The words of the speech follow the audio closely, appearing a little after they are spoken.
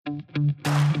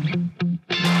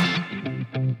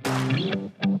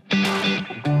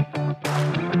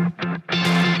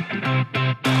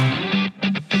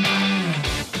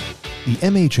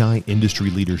MHI Industry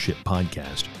Leadership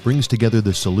Podcast brings together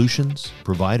the solutions,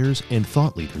 providers, and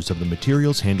thought leaders of the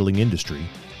materials handling industry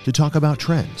to talk about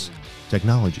trends,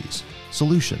 technologies,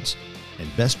 solutions, and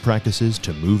best practices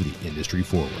to move the industry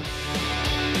forward.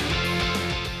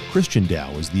 Christian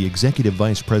Dow is the Executive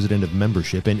Vice President of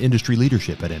Membership and Industry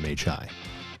Leadership at MHI.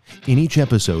 In each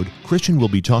episode, Christian will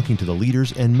be talking to the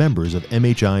leaders and members of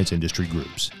MHI's industry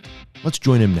groups. Let's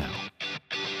join him now.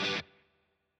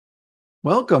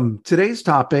 Welcome. Today's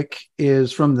topic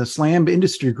is from the SLAM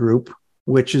Industry Group,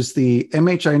 which is the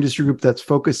MHI industry group that's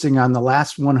focusing on the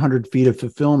last 100 feet of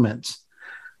fulfillment.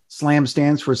 SLAM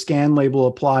stands for Scan, Label,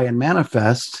 Apply, and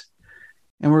Manifest.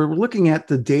 And we're looking at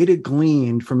the data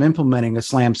gleaned from implementing a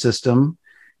SLAM system,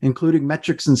 including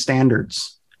metrics and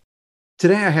standards.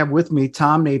 Today, I have with me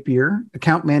Tom Napier,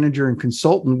 account manager and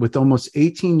consultant with almost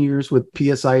 18 years with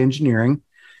PSI Engineering,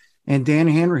 and Dan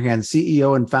Hanrahan,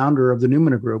 CEO and founder of the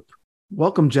Numina Group.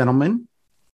 Welcome, gentlemen.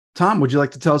 Tom, would you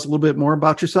like to tell us a little bit more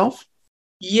about yourself?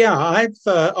 Yeah, I've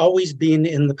always been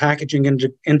in the packaging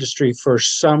industry for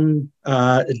some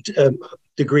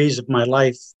degrees of my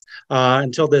life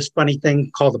until this funny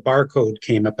thing called the barcode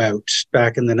came about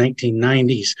back in the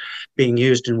 1990s, being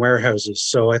used in warehouses.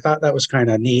 So I thought that was kind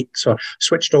of neat. So I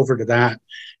switched over to that.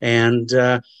 And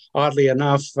oddly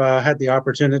enough, had the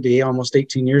opportunity almost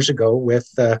 18 years ago with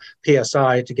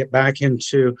PSI to get back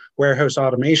into warehouse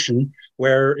automation,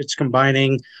 where it's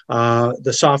combining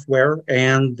the software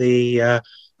and the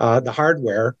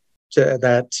hardware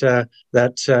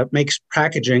that makes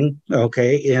packaging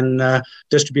in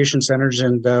distribution centers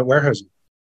and warehousing.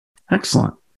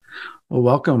 Excellent. Well,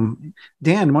 welcome.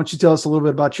 Dan, why don't you tell us a little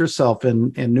bit about yourself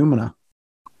and Numina?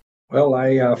 Well,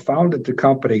 I founded the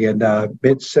company in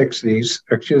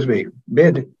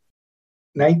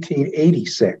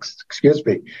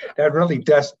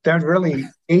mid-1986. That really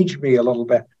aged me a little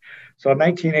bit. So in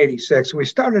 1986, we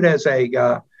started as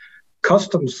a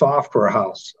custom software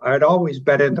house. I'd always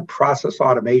been in the process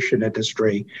automation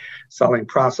industry, selling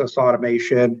process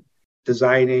automation,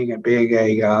 designing, and being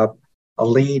a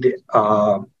lead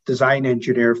design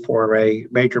engineer for a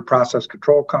major process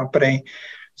control company.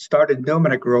 Started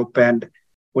Numina Group, and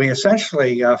we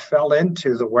essentially fell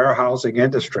into the warehousing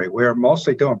industry. We were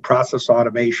mostly doing process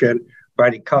automation,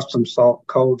 writing custom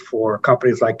code for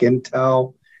companies like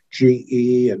Intel,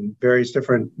 GE, and various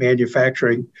different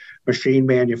machine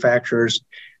manufacturers,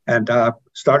 and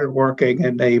started working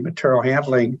in the material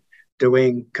handling,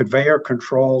 doing conveyor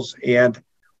controls and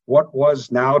what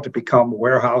was now to become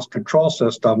warehouse control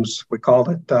systems. We called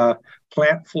it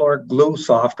plant floor glue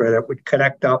software that would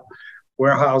connect up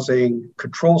warehousing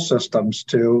control systems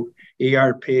to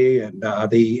ERP and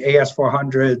the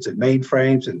AS400s and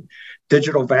mainframes and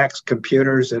digital VAX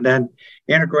computers, and then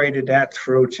integrated that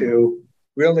through to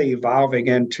really evolving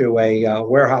into a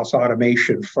warehouse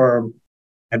automation firm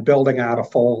and building out a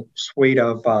full suite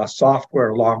of software,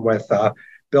 along with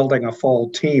building a full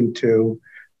team to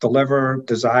deliver,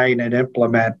 design, and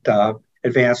implement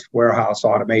advanced warehouse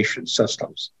automation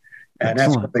systems. And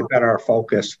Excellent. That's really been our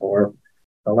focus for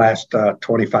the last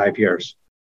 25 years.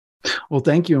 Well,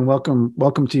 thank you, and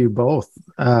welcome to you both.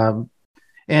 And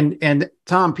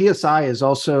Tom, PSI is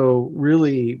also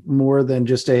really more than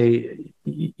just they're an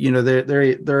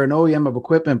OEM of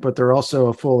equipment, but they're also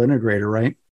a full integrator,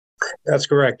 right? That's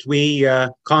correct. We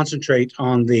concentrate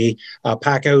on the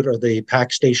pack out or the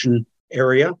pack station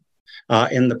area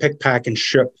in the pick, pack, and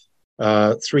ship,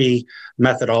 three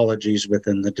methodologies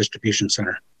within the distribution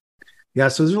center. Yeah,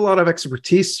 so there's a lot of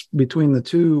expertise between the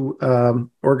two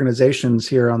organizations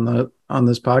here on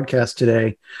this podcast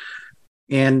today,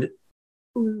 and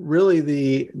really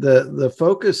the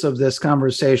focus of this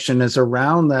conversation is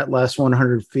around that last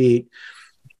 100 feet,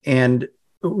 and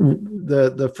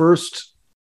the first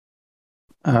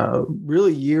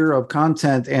really year of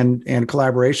content and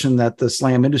collaboration that the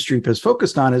SLAM industry group has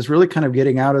focused on is really kind of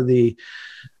getting out of the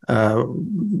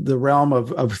realm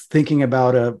of thinking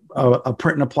about a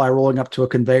print and apply rolling up to a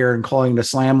conveyor and calling it a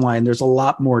SLAM line. There's a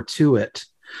lot more to it,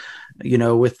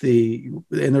 and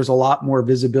there's a lot more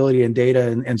visibility and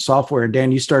data and software. And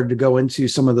Dan, you started to go into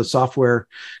some of the software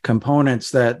components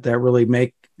that really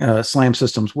make SLAM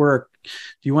systems work.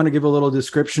 Do you want to give a little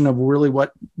description of really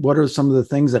what are some of the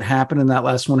things that happen in that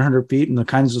last 100 feet and the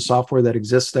kinds of software that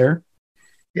exists there?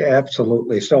 Yeah,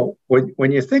 absolutely. So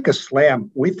when you think of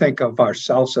SLAM, we think of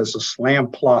ourselves as a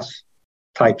SLAM Plus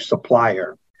type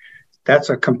supplier. That's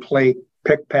a complete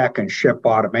pick, pack, and ship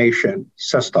automation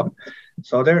system.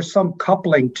 So there's some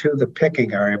coupling to the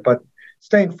picking area, but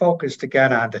staying focused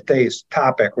again on today's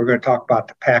topic, we're going to talk about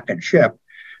the pack and ship.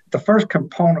 The first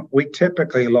component we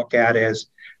typically look at is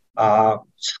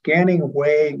scanning,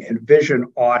 weighing, and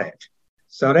vision audit.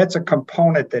 So that's a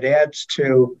component that adds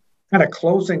to kind of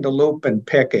closing the loop and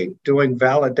picking, doing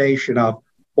validation of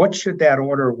what should that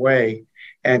order weigh,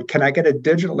 and can I get a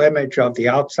digital image of the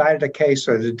outside of the case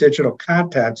or the digital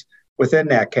contents within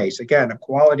that case? Again, a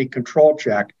quality control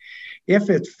check. If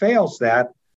it fails that,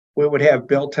 we would have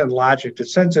built-in logic that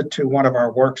sends it to one of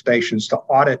our workstations to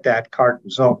audit that carton.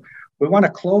 So we want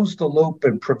to close the loop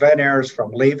and prevent errors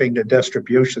from leaving the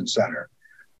distribution center.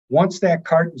 Once that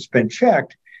carton's been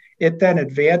checked, it then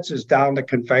advances down the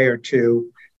conveyor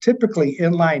to typically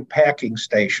inline packing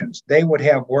stations. They would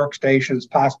have workstations,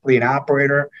 possibly an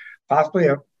operator, possibly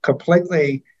a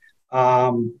completely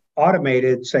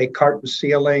automated, say, carton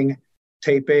sealing,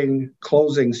 taping,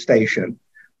 closing station.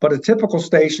 But a typical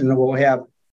station will have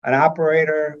an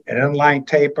operator, an inline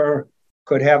taper,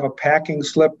 could have a packing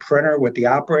slip printer with the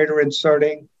operator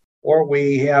inserting, or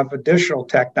we have additional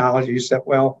technologies that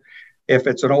will, if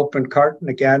it's an open carton,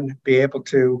 again, be able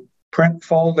to print,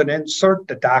 fold, and insert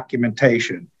the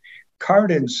documentation. Card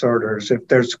inserters, if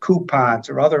there's coupons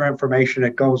or other information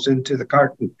that goes into the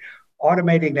carton,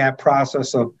 automating that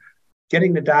process of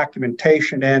getting the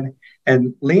documentation in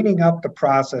and leaning up the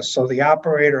process so the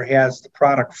operator has the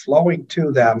product flowing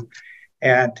to them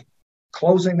and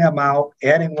closing them out,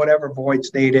 adding whatever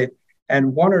voids needed,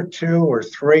 and 1 or 2 or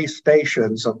 3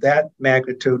 stations of that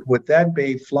magnitude would then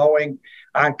be flowing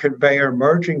on conveyor,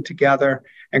 merging together,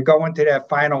 and go into that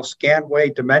final scan weigh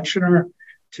dimensioner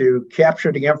to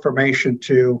capture the information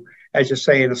to, as you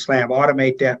say in the SLAM,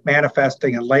 automate that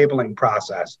manifesting and labeling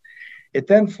process. It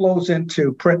then flows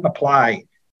into print and apply,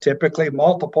 typically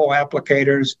multiple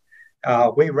applicators.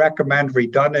 We recommend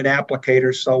redundant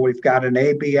applicators. So we've got an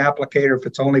A-B applicator if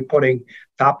it's only putting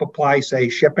top apply, say,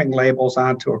 shipping labels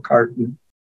onto a carton.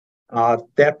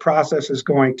 That process is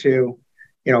going to,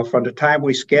 from the time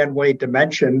we scan, weigh,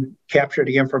 dimension, capture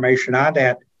the information on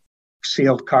that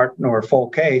sealed carton or full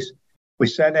case, we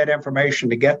send that information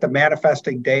to get the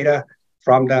manifesting data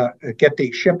get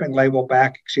the shipping label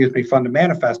back, from the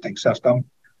manifesting system,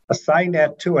 assign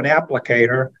that to an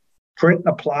applicator, print and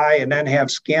apply, and then have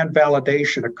scan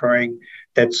validation occurring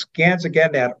that scans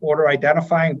again that order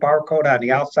identifying barcode on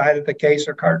the outside of the case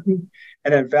or carton,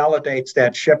 and then validates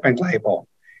that shipping label.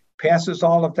 Passes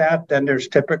all of that, then there's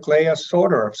typically a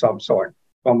sorter of some sort,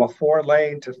 from a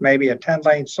 4-lane to maybe a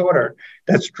 10-lane sorter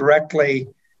that's directly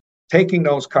taking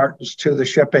those cartons to the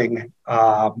shipping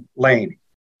lane,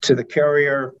 to the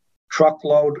carrier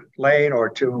truckload lane, or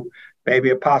to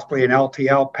maybe possibly an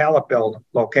LTL pallet build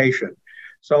location.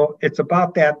 So it's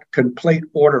about that complete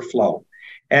order flow.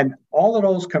 And all of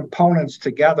those components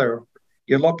together,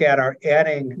 you look at are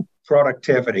adding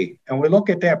productivity. And we look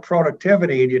at that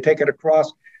productivity and you take it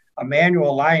across a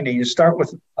manual line and you start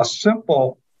with a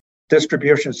simple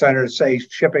distribution center, say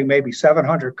shipping maybe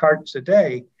 700 cartons a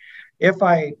day. If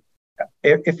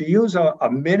you use a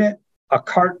minute a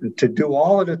carton to do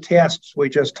all of the tasks we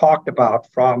just talked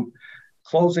about, from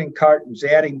closing cartons,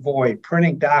 adding void,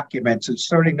 printing documents,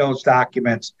 inserting those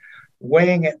documents,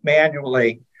 weighing it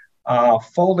manually,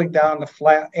 folding down the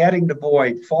flap, adding the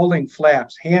void, folding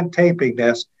flaps, hand taping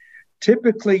this,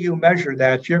 typically you measure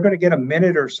that, you're going to get a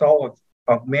minute or so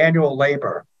of manual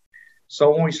labor.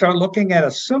 So when we start looking at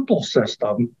a simple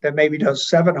system that maybe does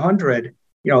 700,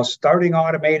 starting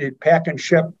automated pack and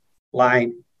ship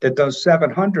line that does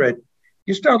 700,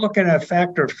 you start looking at a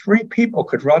factor of 3 people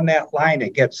could run that line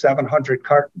and get 700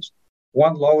 cartons.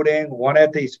 One loading, one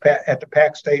at the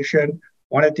pack station,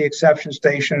 one at the exception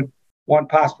station, one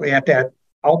possibly at that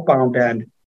outbound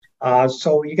end.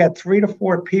 So you got 3 to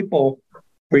 4 people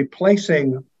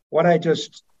replacing what I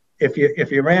just, if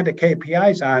you ran the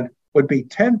KPIs on, would be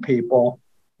 10 people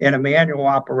in a manual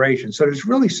operation. So there's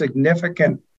really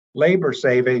significant labor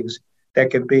savings that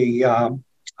can be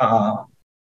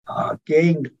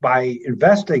gained by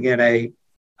investing in a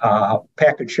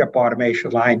pack and ship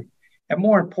automation line. And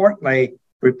more importantly,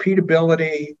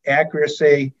 repeatability,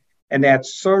 accuracy, and that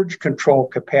surge control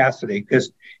capacity.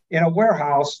 Because in a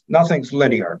warehouse, nothing's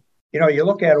linear. You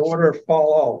look at order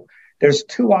follow. There's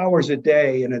 2 hours a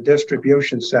day in a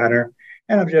distribution center,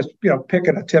 and I'm just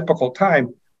picking a typical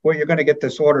time where you're going to get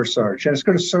this order surge, and it's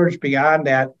going to surge beyond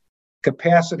that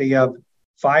capacity of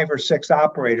 5 or 6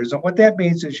 operators. And what that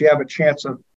means is you have a chance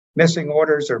of missing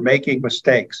orders or making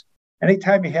mistakes.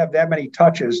 Anytime you have that many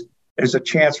touches, there's a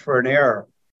chance for an error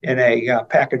in a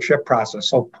pack and ship process.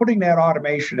 So putting that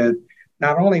automation in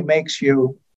not only makes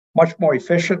you much more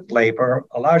efficient labor,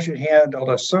 allows you to handle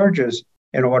the surges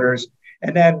in orders,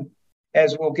 and then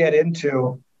as we'll get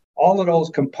into, all of those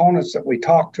components that we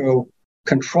talked to,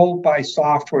 controlled by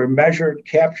software, measured,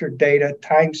 captured data,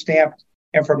 time-stamped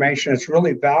information. It's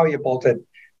really valuable that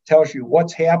tells you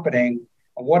what's happening,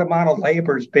 what amount of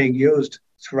labor is being used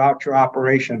throughout your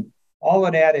operation. All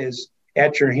of that is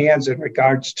at your hands in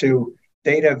regards to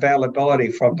data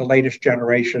availability from the latest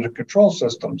generation of control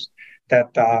systems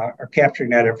that are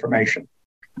capturing that information.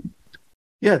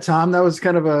 Yeah, Tom, that was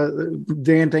kind of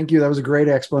Dan, thank you. That was a great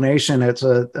explanation. It's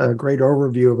a great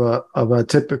overview of a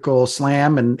typical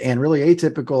SLAM and really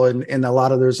atypical. And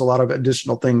there's a lot of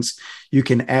additional things you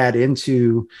can add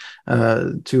into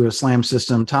to a SLAM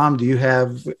system. Tom, do you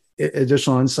have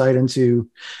additional insight into?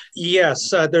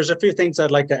 Yes, there's a few things I'd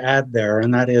like to add there,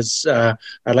 and that is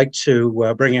I'd like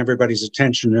to bring everybody's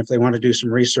attention if they want to do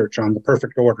some research on the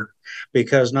perfect order,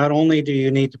 because not only do you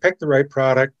need to pick the right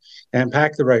product and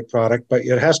pack the right product, but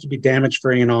it has to be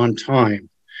damage-free and on time.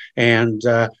 And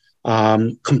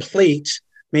complete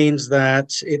means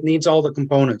that it needs all the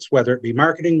components, whether it be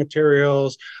marketing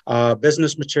materials,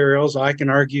 business materials. I can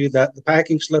argue that the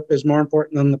packing slip is more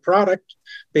important than the product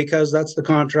because that's the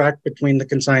contract between the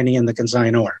consignee and the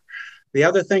consignor. The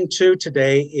other thing too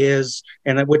today is,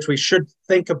 and which we should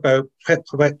think about,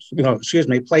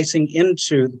 placing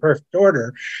into the perfect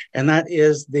order, and that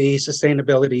is the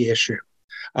sustainability issue.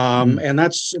 And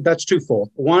that's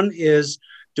twofold. One is,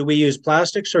 do we use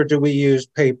plastics or do we use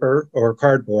paper or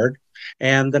cardboard?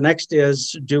 And the next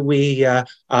is, can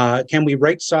we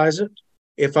right size it?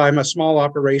 If I'm a small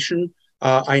operation,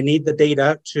 I need the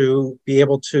data to be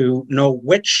able to know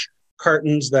which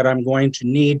cartons that I'm going to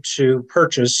need to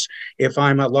purchase. If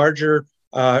I'm a larger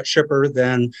shipper,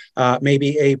 then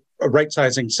maybe a right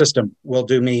sizing system will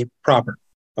do me proper.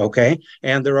 Okay.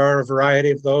 And there are a variety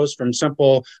of those, from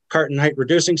simple carton height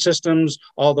reducing systems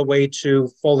all the way to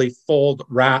fully fold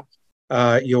wrap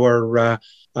your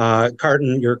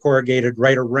carton, your corrugated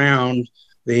right around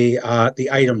the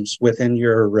items within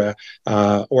your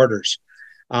orders.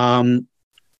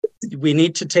 We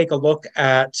need to take a look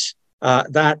at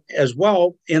that as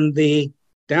well in the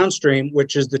downstream,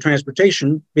 which is the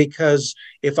transportation, because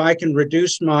if I can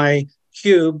reduce my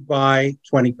cube by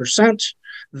 20%,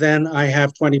 then I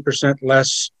have 20%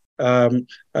 less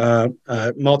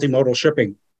multimodal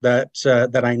shipping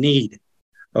that I need.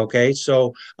 Okay,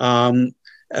 so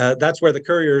that's where the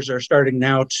couriers are starting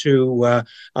now to,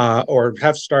 or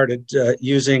have started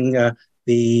using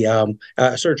the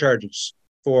surcharges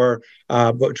for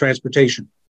transportation.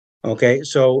 Okay,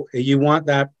 so you want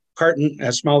that carton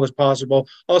as small as possible.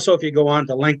 Also, if you go on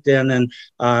to LinkedIn and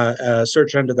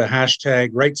search under the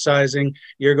hashtag right sizing,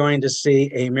 you're going to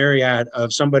see a myriad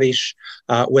of somebody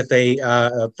with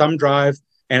a thumb drive,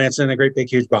 and it's in a great big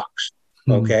huge box.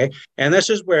 Okay, and this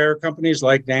is where companies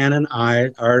like Dan and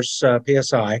ours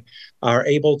PSI, are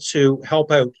able to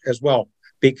help out as well,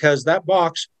 because that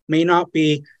box may not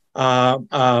be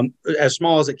as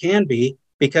small as it can be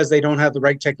because they don't have the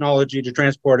right technology to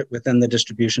transport it within the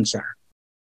distribution center.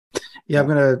 Yeah, I'm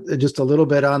going to just a little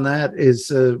bit on that is,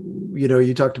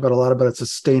 you talked about a lot about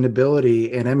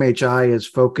sustainability, and MHI is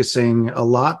focusing a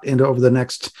lot over the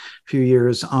next few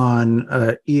years on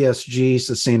ESG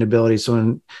sustainability. So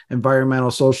in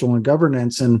environmental, social, and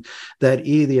governance, and that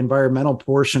the environmental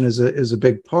portion is a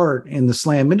big part. And the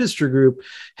SLAM Industry Group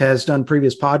has done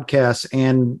previous podcasts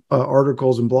and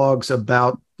articles and blogs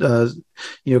about,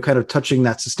 kind of touching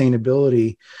that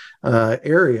sustainability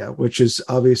area, which is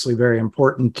obviously very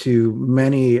important to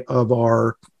many of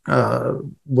our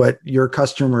what your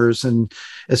customers, and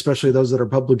especially those that are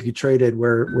publicly traded,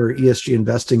 where ESG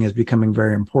investing is becoming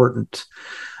very important.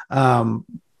 Dan,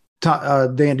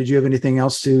 did you have anything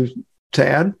else to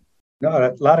add? No,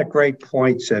 a lot of great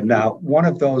points. And one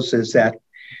of those is that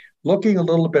looking a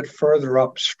little bit further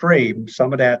upstream,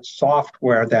 some of that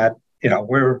software that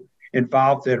we're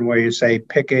involved in, where you say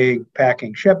picking,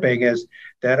 packing, shipping, is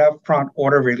that upfront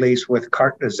order release with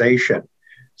cartonization.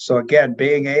 So again,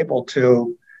 being able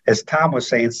to, as Tom was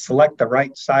saying, select the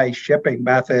right size shipping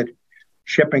method,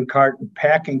 shipping carton,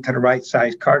 packing to the right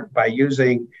size carton by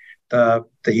using the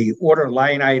order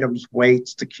line items,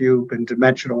 weights, the cube, and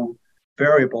dimensional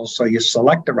variables. So you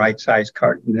select the right size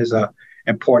carton is an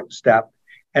important step.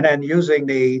 And then using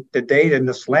the data in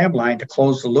the SLAM line to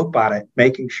close the loop on it,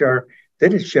 making sure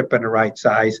that it's shipping the right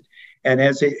size. And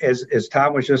as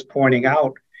Tom was just pointing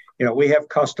out, we have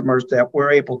customers that we're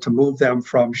able to move them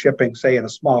from shipping, say, in a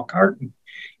small carton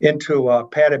into a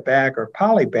padded bag or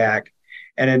poly bag.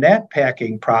 And in that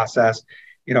packing process,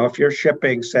 if you're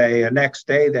shipping, say, a next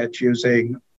day that's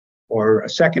using, or a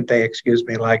second day,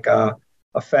 like a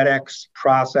FedEx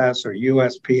process or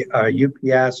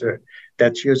UPS, or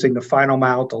that's using the final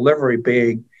mile delivery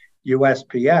being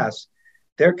USPS,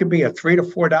 there could be a $3 to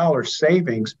 $4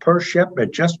 savings per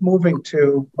shipment just moving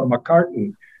from a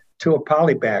carton to a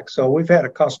poly bag. So we've had a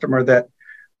customer that,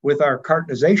 with our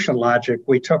cartonization logic,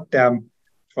 we took them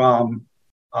from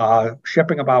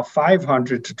shipping about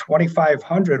 500 to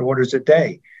 2,500 orders a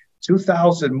day,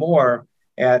 2,000 more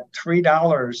at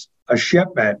 $3 a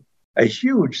shipment, a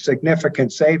huge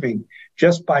significant saving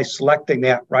just by selecting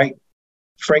that right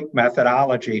freight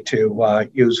methodology to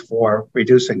use for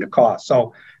reducing the cost.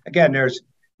 So again, there's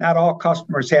not all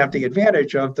customers have the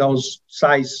advantage of those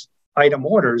size item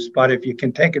orders, but if you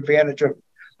can take advantage of,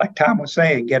 like Tom was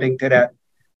saying, getting to that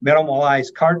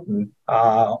minimalized carton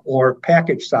or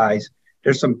package size,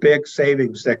 there's some big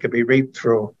savings that could be reaped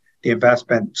through the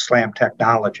investment SLAM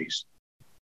technologies.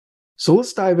 So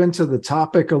let's dive into the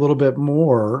topic a little bit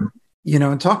more,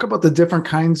 and talk about the different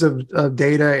kinds of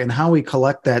data and how we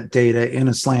collect that data in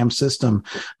a SLAM system.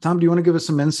 Tom, do you want to give us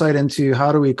some insight into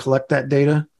how do we collect that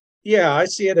data? Yeah, I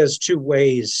see it as two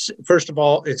ways. First of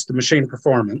all, it's the machine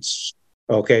performance,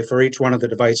 okay, for each one of the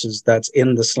devices that's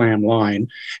in the SLAM line.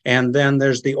 And then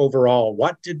there's the overall,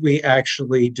 what did we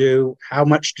actually do? How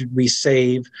much did we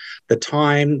save? The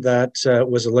time that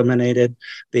was eliminated,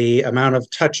 the amount of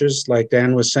touches, like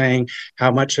Dan was saying, how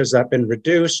much has that been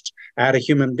reduced? Add a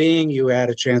human being, you add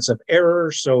a chance of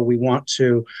error. So we want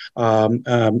to,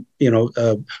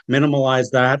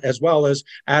 minimize that, as well as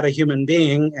add a human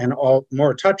being and all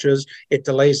more touches, it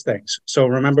delays things. So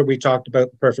remember, we talked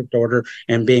about the perfect order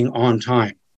and being on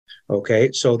time.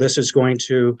 Okay, so this is going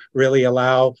to really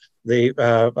allow the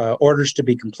orders to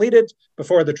be completed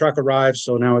before the truck arrives.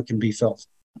 So now it can be filled,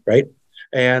 right?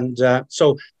 And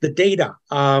so the data,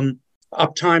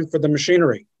 uptime for the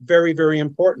machinery, very, very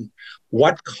important.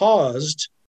 What caused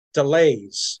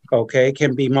delays, okay,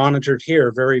 can be monitored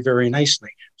here very, very nicely.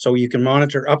 So you can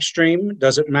monitor upstream.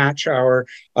 Does it match our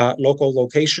local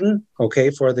location, okay,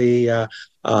 for the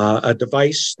a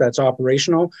device that's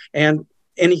operational? And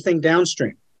anything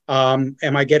downstream. Am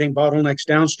I getting bottlenecks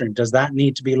downstream? Does that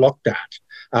need to be looked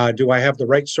at? Do I have the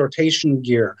right sortation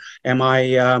gear? Am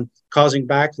I causing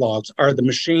backlogs? Are the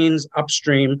machines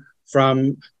upstream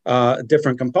from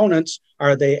different components?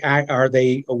 Are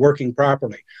they working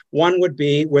properly? One would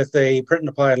be with a print and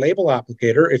apply label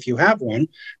applicator. If you have one,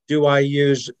 do I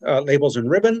use labels and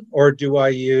ribbon, or do I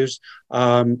use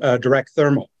direct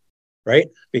thermal, right?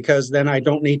 Because then I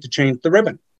don't need to change the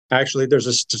ribbon. Actually, there's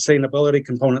a sustainability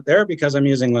component there because I'm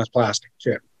using less plastic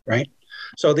too, right?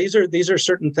 So these are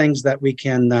certain things that we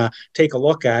can take a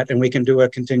look at, and we can do a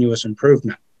continuous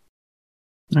improvement.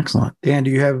 Excellent. Dan,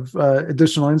 do you have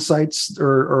additional insights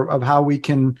or of how we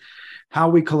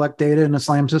collect data in a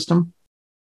SLAM system?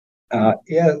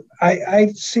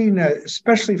 I've seen,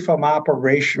 especially from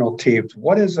operational teams,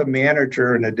 what is a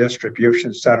manager in a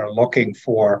distribution center looking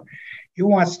for? He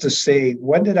wants to see,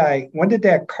 when did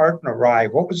that carton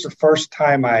arrive? What was the first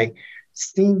time I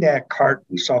seen that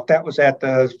carton? So if that was at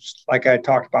like I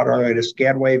talked about earlier, the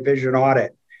Scanway Vision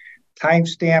Audit,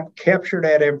 timestamp, capture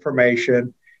that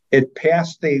information. It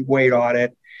passed the weight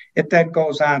audit. It then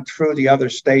goes on through the other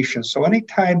stations. So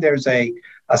anytime there's a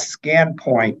scan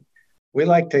point, we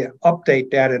like to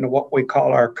update that into what we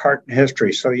call our carton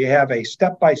history. So you have a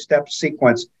step-by-step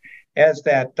sequence as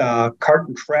that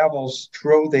carton travels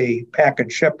through the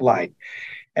package ship line.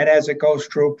 And as it goes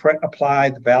through print, apply,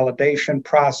 the validation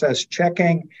process,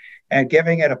 checking, and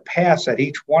giving it a pass at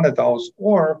each one of those.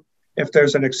 Or if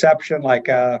there's an exception, like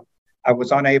I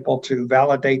was unable to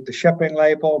validate the shipping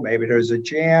label, maybe there's a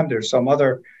jam, there's some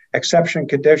other exception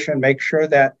condition, make sure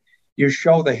that you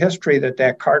show the history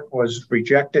that carton was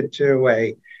rejected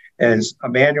to as a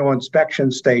manual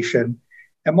inspection station.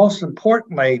 And most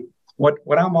importantly,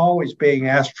 what I'm always being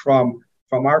asked from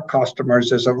our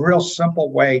customers is a real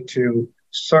simple way to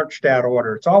search that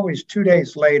order. It's always 2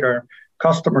 days later,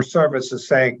 customer service is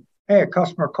saying, hey, a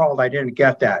customer called, I didn't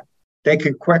get that. They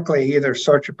can quickly either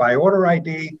search it by order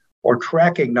ID or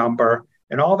tracking number,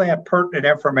 and all that pertinent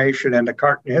information in the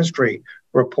carton history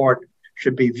report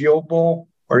should be viewable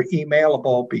or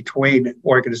emailable between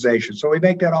organizations. So we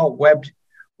make that all web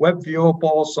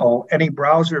viewable, so any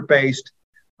browser-based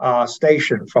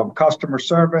station from customer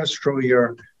service through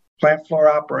your plant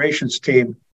floor operations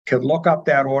team can look up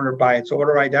that order by its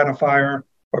order identifier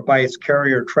or by its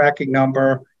carrier tracking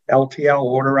number, LTL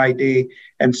order ID,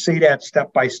 and see that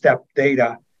step-by-step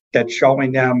data that's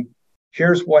showing them,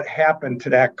 here's what happened to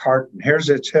that carton. Here's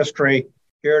its history.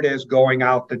 Here it is going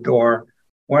out the door.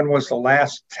 When was the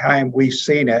last time we've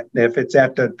seen it? If it's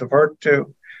at the divert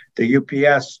to the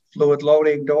UPS fluid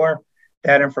loading door,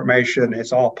 that information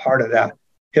is all part of that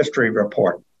history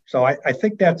report. So I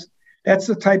think that's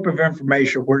the type of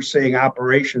information we're seeing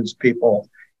operations people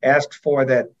ask for,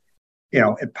 that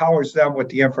empowers them with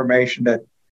the information that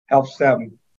helps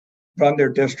them run their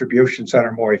distribution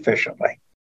center more efficiently.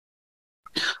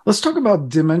 Let's talk about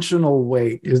dimensional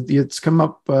weight. It's come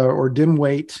up or dim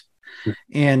weight,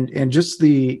 and just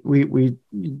we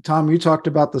Tom, you talked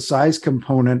about the size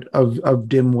component of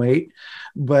dim weight,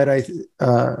 but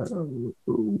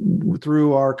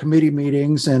through our committee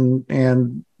meetings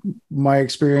and my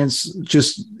experience,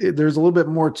 just there's a little bit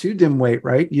more to dim weight,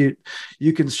 right? You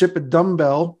can ship a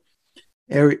dumbbell,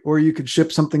 or you could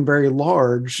ship something very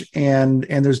large, and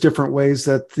there's different ways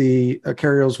that the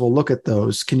carriers will look at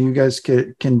those. Can you guys,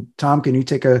 Tom, can you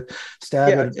take a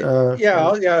stab at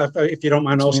if you don't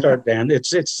mind, I'll start, Dan.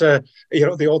 It's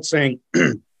the old saying,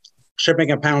 shipping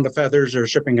a pound of feathers or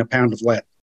shipping a pound of lead,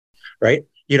 right?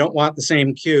 You don't want the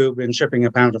same cube in shipping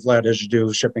a pound of lead as you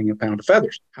do shipping a pound of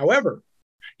feathers. However,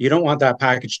 you don't want that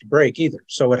package to break either.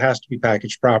 So it has to be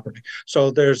packaged properly. So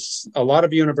there's a lot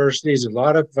of universities, a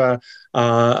lot of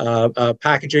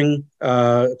packaging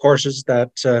courses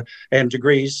and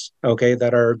degrees,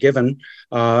 that are given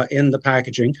in the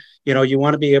packaging. You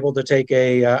want to be able to take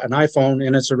an iPhone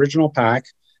in its original pack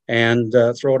and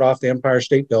throw it off the Empire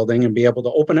State Building and be able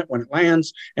to open it when it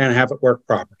lands and have it work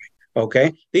properly. Okay.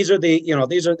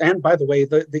 And by the way,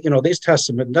 these tests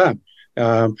have been done.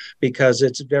 Because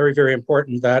it's very, very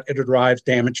important that it arrives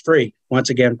damage-free. Once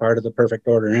again, part of the perfect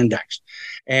order index.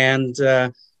 And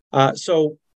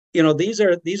so these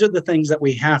are the things that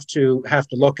we have to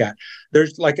look at.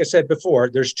 There's, like I said before,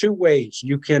 there's two ways.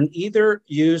 You can either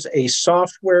use a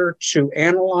software to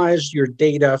analyze your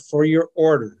data for your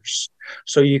orders,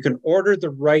 so you can order the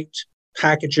right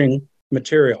packaging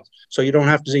material. So you don't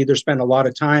have to either spend a lot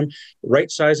of time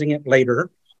right-sizing it later,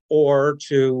 or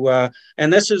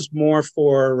and this is more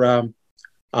for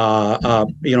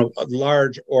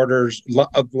large orders,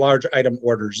 large item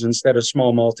orders instead of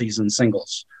small multis and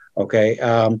singles. Okay,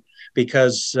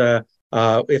 because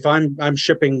if I'm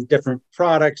shipping different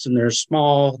products and they're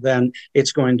small, then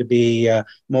it's going to be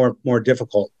more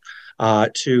difficult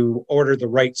to order the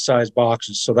right size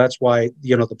boxes. So that's why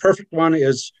the perfect one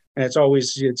is. And it's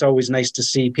always nice to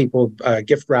see people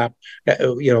gift wrap,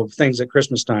 things at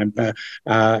Christmas time,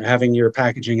 having your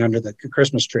packaging under the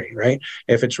Christmas tree, right?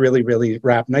 If it's really, really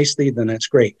wrapped nicely, then that's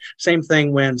great. Same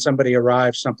thing when somebody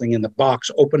arrives, something in the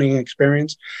box opening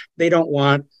experience. They don't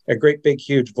want a great big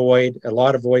huge void, a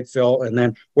lot of void fill, and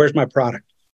then where's my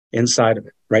product inside of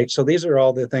it, right? So these are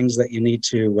all the things that you need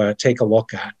to take a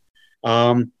look at.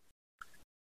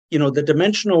 The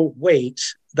dimensional weight,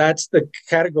 that's the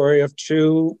category of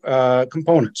two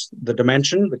components, the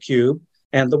dimension, the cube,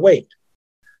 and the weight.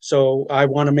 So I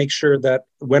want to make sure that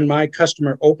when my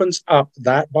customer opens up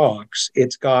that box,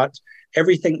 it's got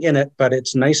everything in it, but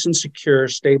it's nice and secure,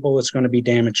 stable, it's going to be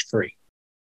damage-free.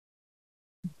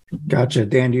 Gotcha.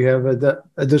 Dan, do you have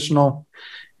additional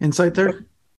insight there?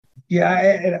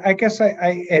 Yeah, I guess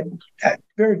I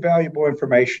very valuable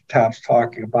information Tom's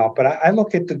talking about, but I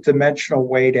look at the dimensional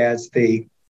weight as the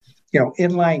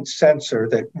inline sensor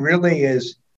that really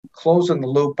is closing the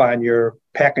loop on your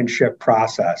pack and ship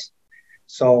process.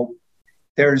 So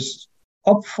there's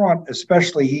upfront,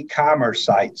 especially e-commerce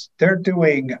sites, they're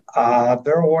doing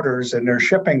their orders and they're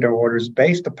shipping their orders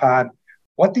based upon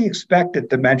what the expected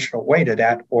dimensional weight of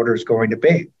that order is going to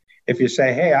be. If you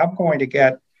say, hey, I'm going to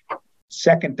get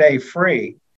second day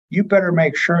free, you better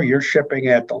make sure you're shipping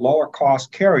at the lower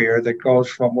cost carrier that goes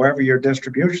from wherever your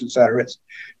distribution center is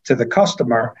to the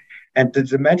customer. And the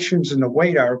dimensions and the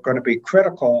weight are going to be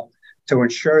critical to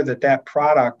ensure that that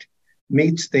product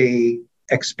meets the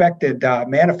expected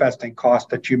manifesting cost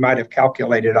that you might have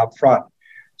calculated up front.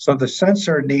 So the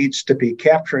sensor needs to be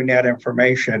capturing that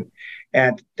information,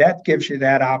 and that gives you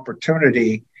that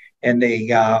opportunity in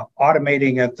the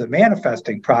automating of the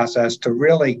manifesting process to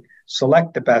really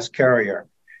select the best carrier.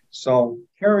 So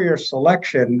carrier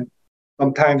selection,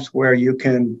 sometimes where you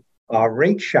can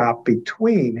rate shop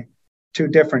between two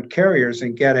different carriers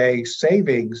and get a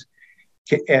savings.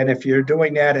 And if you're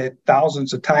doing that at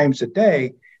thousands of times a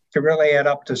day, to really add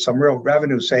up to some real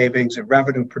revenue savings and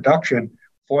revenue production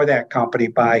for that company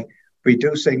by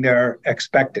reducing their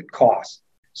expected costs.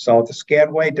 So the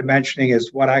scan weight dimensioning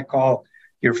is what I call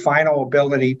your final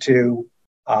ability to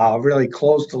really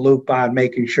close the loop on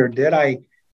making sure, did I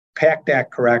pack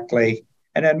that correctly?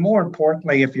 And then more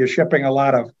importantly, if you're shipping a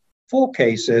lot of full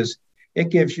cases, it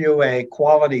gives you a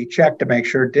quality check to make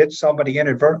sure, did somebody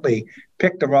inadvertently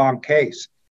pick the wrong case?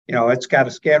 It's got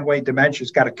a scan weight dimension,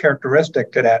 it's got a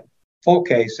characteristic to that full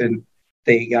case, and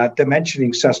the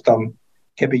dimensioning system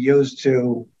can be used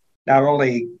to not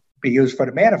only be used for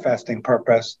the manifesting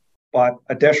purpose, but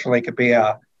additionally could be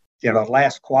a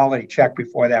last quality check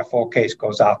before that full case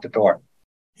goes out the door.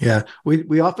 Yeah,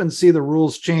 we often see the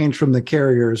rules change from the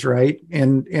carriers, right?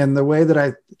 And the way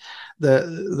that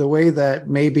the way that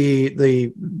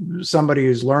maybe somebody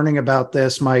who's learning about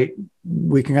this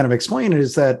we can kind of explain it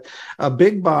is that a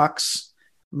big box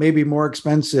may be more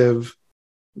expensive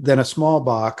than a small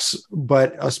box,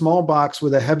 but a small box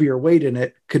with a heavier weight in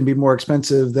it can be more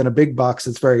expensive than a big box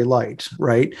that's very light,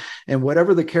 right? And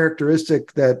whatever the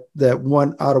characteristic that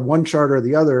one out of one chart or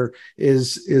the other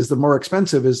is the more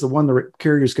expensive is the one the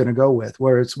carrier is going to go with,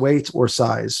 whether it's weight or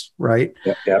size, right?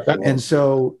 Yeah. And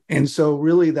so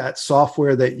really that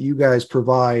software that you guys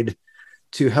provide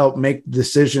to help make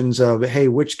decisions of, hey,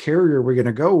 which carrier we're going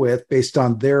to go with based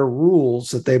on their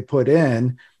rules that they put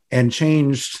in and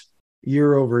changed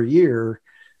year over year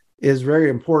is very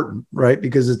important, right?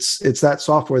 Because it's that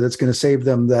software that's going to save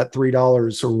them that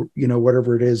 $3 or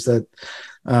whatever it is that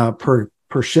per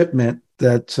shipment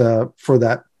that for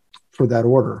that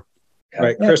order.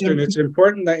 Right, Kristen, it's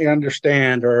important that you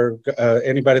understand, or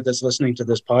anybody that's listening to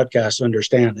this podcast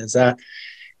understand, is that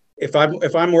if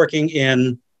I'm working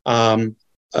in a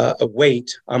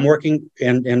weight, I'm working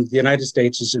in the United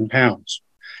States is in pounds,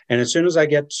 and as soon as I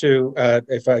get to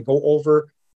if I go over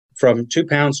from 2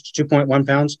 pounds to 2.1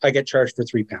 pounds, I get charged for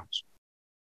 3 pounds.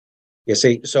 You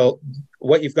see, so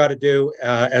what you've got to do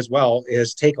as well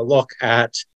is take a look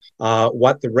at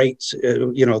what the rates,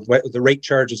 what the rate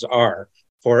charges are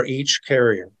for each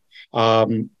carrier.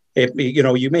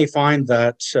 You may find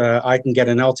that I can get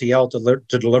an LTL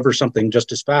to deliver something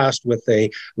just as fast with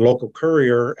a local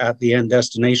courier at the end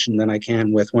destination than I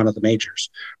can with one of the majors,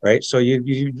 right? So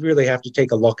you really have to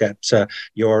take a look at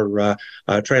your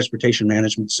transportation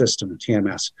management system,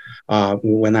 TMS,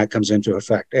 when that comes into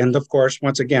effect. And of course,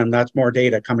 once again, that's more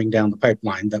data coming down the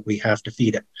pipeline that we have to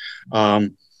feed it. To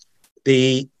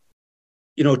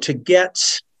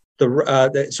get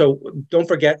so don't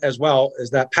forget as well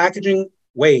is that packaging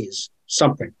weighs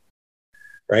something,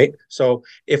 right? So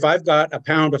if I've got a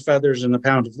pound of feathers and a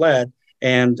pound of lead,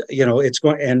 and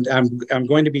I'm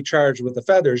going to be charged with the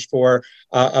feathers for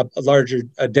a larger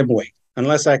dim weight,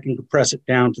 unless I can compress it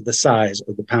down to the size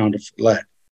of the pound of lead.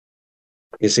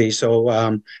 You see,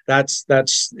 so that's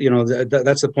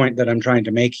the point that I'm trying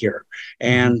to make here.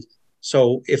 And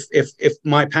so if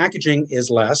my packaging is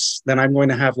less, then I'm going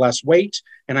to have less weight,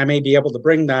 and I may be able to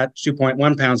bring that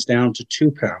 2.1 pounds down to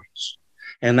 2 pounds.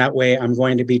 And that way I'm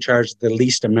going to be charged the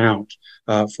least amount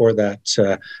for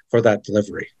that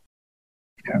delivery.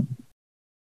 Yeah.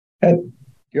 And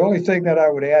the only thing that I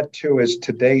would add to is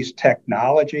today's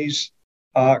technologies,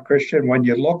 Christian, when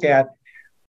you look at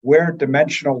where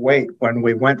dimensional weight, when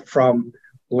we went from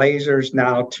lasers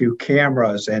now to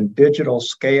cameras and digital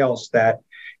scales that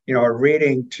are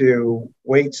reading to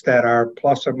weights that are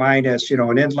plus or minus, an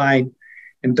inline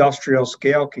industrial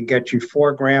scale can get you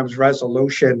 4 grams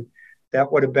resolution.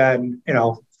 That would have been,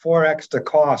 4x the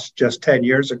cost just 10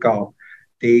 years ago.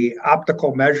 The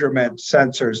optical measurement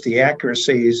sensors, the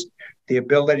accuracies, the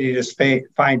ability to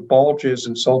find bulges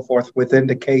and so forth within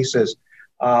the cases.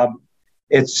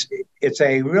 It's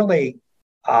a really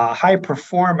high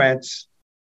performance,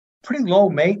 pretty low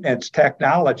maintenance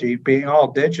technology, being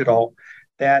all digital,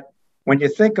 that when you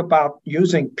think about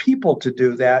using people to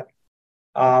do that,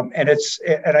 and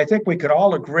I think we could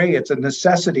all agree it's a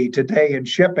necessity today in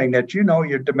shipping that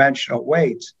your dimensional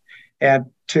weights, and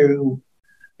to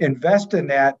invest in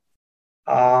that,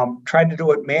 trying to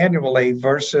do it manually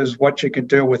versus what you could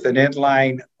do with an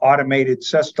inline automated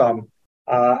system.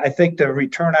 I think the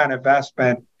return on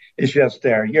investment is just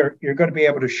there. You're going to be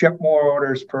able to ship more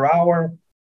orders per hour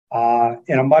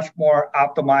in a much more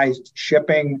optimized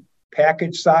shipping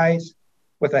package size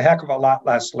with a heck of a lot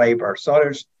less labor. So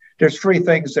there's 3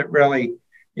 things that really,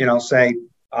 say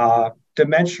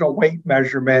dimensional weight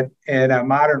measurement in a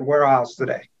modern warehouse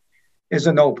today is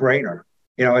a no-brainer.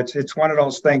 It's one of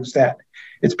those things that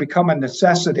it's become a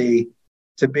necessity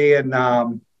to be in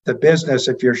the business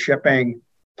if you're shipping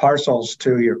parcels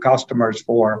to your customers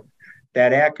for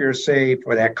that accuracy,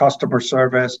 for that customer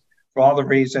service, for all the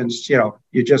reasons,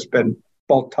 you've just been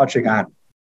both touching on.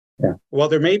 Yeah. Well,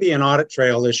 there may be an audit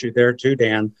trail issue there too,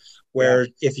 Dan, where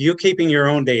if you're keeping your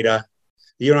own data,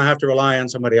 you don't have to rely on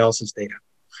somebody else's data,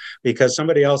 because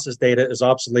somebody else's data is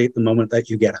obsolete the moment that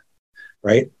you get it,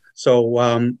 right?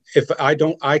 So if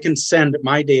I can send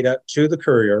my data to the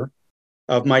courier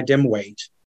of my dim weight.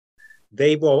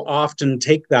 They will often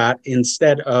take that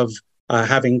instead of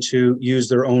having to use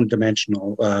their own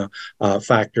dimensional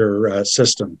factor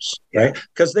systems, right?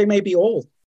 Because they may be old.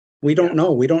 We don't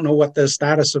know. We don't know what the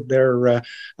status of their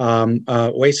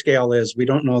weigh scale is. We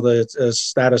don't know the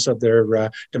status of their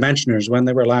dimensioners, when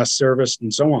they were last serviced,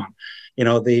 and so on.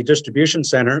 The distribution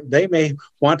center, they may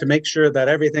want to make sure that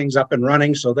everything's up and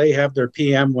running, so they have their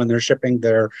PM when they're shipping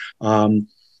their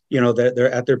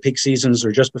they're at their peak seasons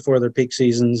or just before their peak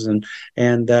seasons, and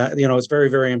it's very,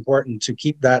 very important to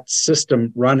keep that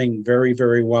system running very,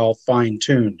 very well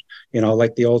fine-tuned,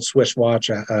 like the old Swiss watch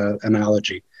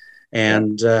analogy.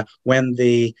 And when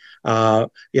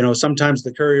sometimes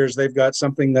the couriers, they've got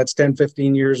something that's 10,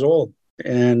 15 years old.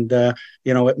 And,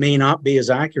 it may not be as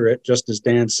accurate, just as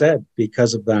Dan said,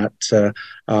 because of that,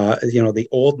 the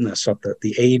oldness of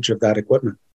the age of that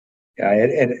equipment. Yeah,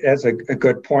 and that's a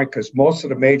good point, because most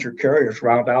of the major carriers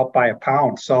round out by a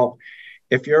pound. So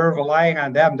if you're relying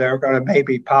on them, they're going to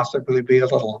maybe possibly be a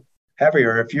little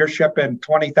heavier. If you're shipping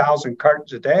 20,000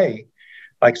 cartons a day,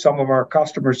 like some of our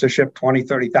customers that ship 20,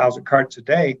 30,000 cartons a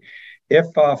day, if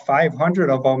 500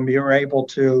 of them you're able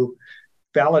to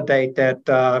validate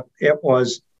that it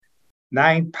was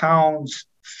 9 pounds,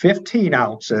 15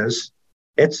 ounces,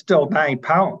 it's still 9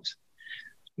 pounds.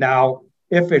 Now,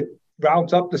 if it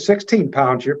rounds up to 16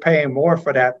 pounds, you're paying more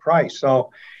for that price.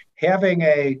 So having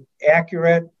a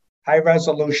accurate, high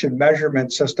resolution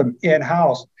measurement system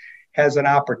in-house has an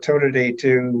opportunity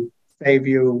to save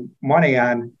you money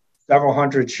on several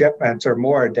hundred shipments or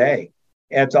more a day.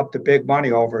 Adds up to big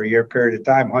money over a year period of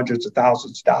time, hundreds of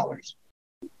thousands of dollars.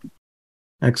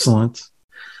 Excellent.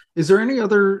 Is there any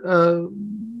other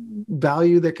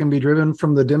value that can be driven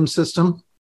from the DIM system?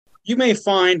 You may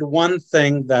find one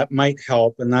thing that might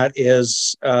help, and that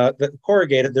is the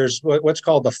corrugated. There's what's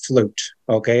called the flute,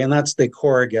 okay? And that's the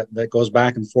corrugate that goes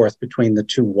back and forth between the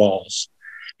two walls.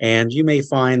 And you may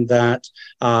find that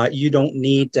you don't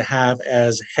need to have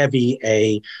as heavy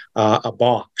a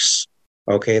box,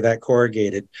 okay, that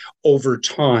corrugated over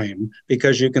time,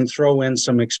 because you can throw in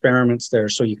some experiments there.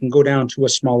 So you can go down to a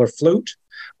smaller flute,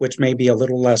 which may be a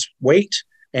little less weight,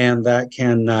 and that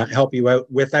can help you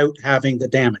out without having the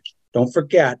damage. Don't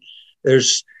forget,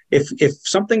 if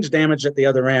something's damaged at the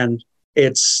other end,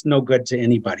 it's no good to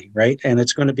anybody, right? And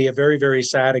it's going to be a very, very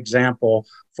sad example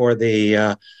for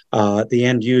the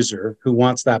end user who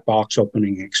wants that box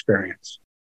opening experience.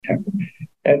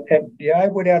 And yeah, I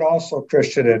would add also,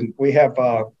 Christian, and we have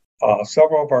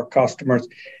several of our customers,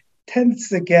 tends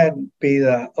to, again, be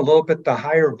a little bit the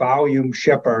higher volume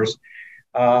shippers.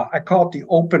 I call it the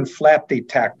open flap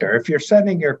detector. If you're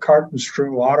sending your cartons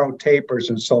through auto tapers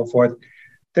and so forth,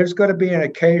 there's going to be an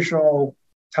occasional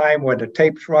time when the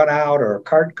tapes run out or a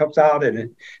carton comes out and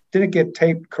it didn't get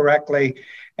taped correctly.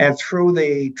 And through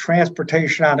the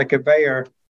transportation on the conveyor,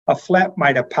 a flap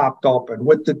might have popped open.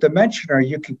 With the dimensioner,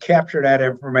 you can capture that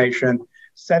information,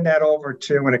 send that over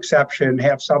to an exception,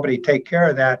 have somebody take care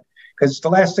of that. Because the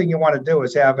last thing you want to do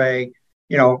is have a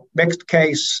mixed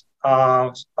case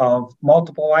of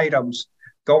multiple items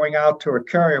going out to a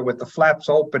carrier with the flaps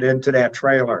open into that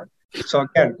trailer. So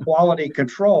again, quality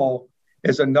control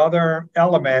is another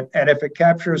element. And if it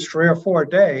captures 3 or 4 a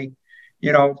day,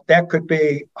 that could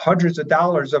be hundreds of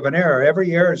dollars of an error.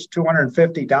 Every error is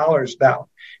 $250 now.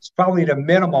 It's probably the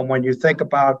minimum when you think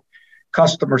about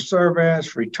customer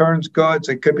service, returns goods.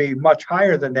 It could be much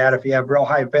higher than that if you have real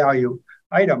high value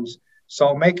items.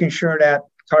 So making sure that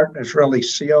carton is really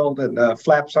sealed and the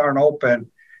flaps aren't open,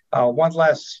 one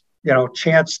less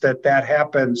chance that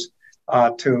happens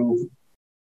to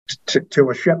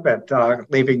a shipment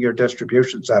leaving your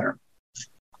distribution center.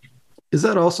 Is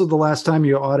that also the last time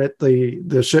you audit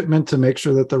the shipment to make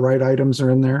sure that the right items are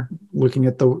in there, looking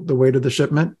at the weight of the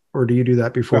shipment, or do you do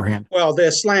that beforehand? Well, the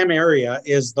slam area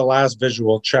is the last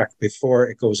visual check before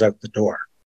it goes out the door,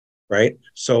 right?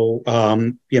 So,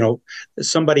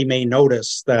 somebody may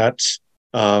notice that,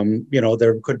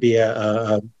 there could be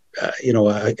a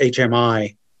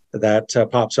HMI that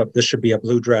pops up. This should be a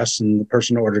blue dress, and the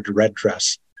person ordered a red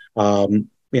dress.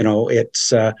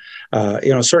 It's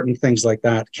certain things like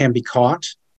that can be caught,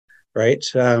 right?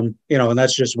 And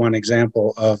that's just one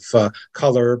example of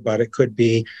color, but it could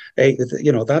be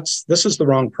this is the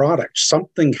wrong product.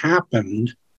 Something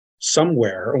happened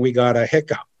somewhere, and we got a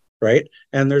hiccup, right?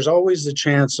 And there's always the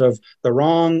chance of the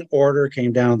wrong order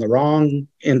came down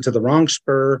into the wrong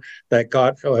spur that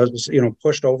got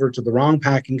pushed over to the wrong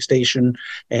packing station,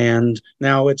 and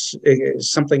now it's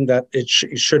something that it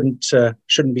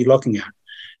shouldn't be looking at.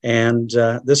 And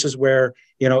this is where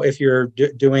if you're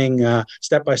doing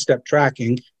step-by-step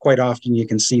tracking, quite often you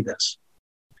can see this.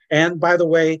 And by the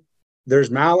way,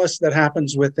 there's malice that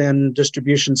happens within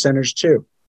distribution centers too.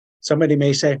 Somebody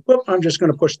may say, well, I'm just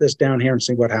going to push this down here and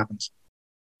see what happens.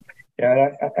 Yeah,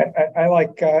 I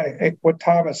like what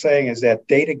Tom is saying is that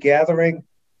data gathering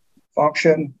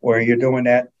function where you're doing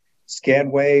that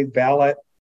scan wave,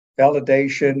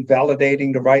 validation,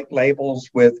 validating the right labels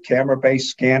with camera-based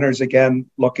scanners, again,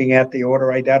 looking at the order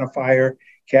identifier,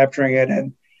 capturing it,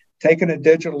 and taking a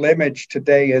digital image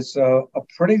today is a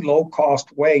pretty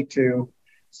low-cost way to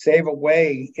save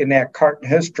away in that carton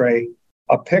history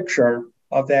a picture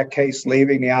of that case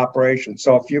leaving the operation.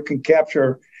 So if you can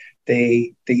capture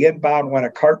the inbound when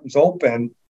a carton's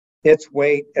open, its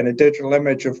weight, and a digital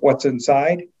image of what's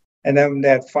inside, and then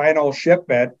that final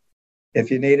shipment, if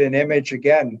you need an image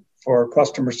again for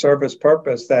customer service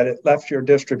purpose, that it left your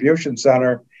distribution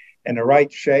center in the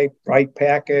right shape, right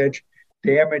package,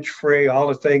 damage-free, all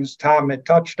the things Tom had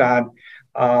touched on,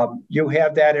 you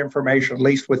have that information at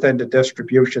least within the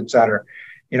distribution center.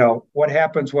 What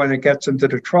happens when it gets into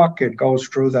the truck? It goes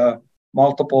through the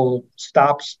multiple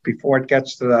stops before it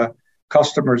gets to the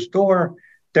customer's door.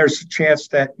 There's a chance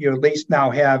that you at least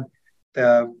now have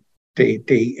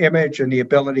the image and the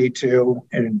ability to,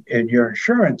 in your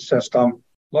insurance system,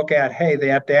 look at, hey,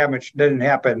 that damage didn't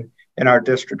happen in our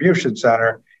distribution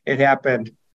center. It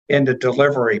happened in the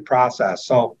delivery process.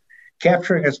 So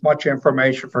capturing as much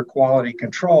information for quality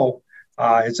control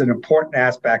is an important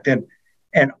aspect.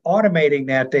 And automating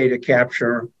that data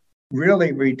capture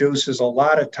really reduces a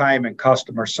lot of time in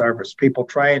customer service. People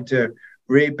trying to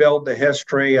rebuild the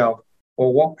history of,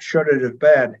 well, what should it have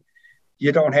been?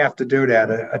 You don't have to do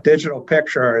that. A digital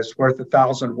picture is worth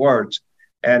 1,000 words,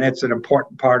 and it's an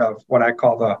important part of what I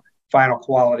call the final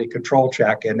quality control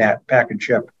check in that pack and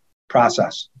ship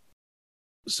process.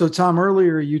 So, Tom,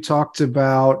 earlier you talked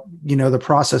about, the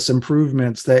process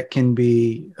improvements that can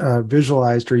be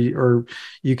visualized, or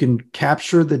you can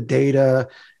capture the data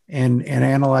and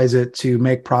analyze it to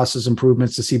make process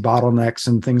improvements, to see bottlenecks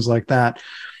and things like that.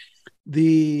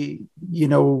 A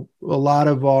lot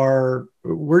of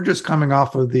we're just coming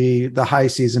off of the high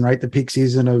season, right? The peak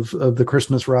season of the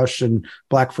Christmas rush and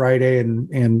Black Friday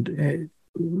and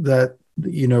that,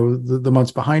 the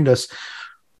months behind us.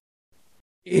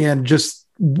 And just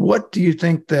what do you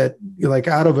think that,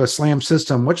 out of a SLAM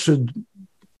system, what should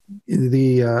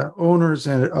the owners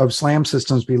of SLAM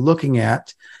systems be looking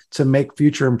at to make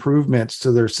future improvements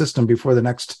to their system before the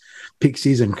next peak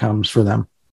season comes for them?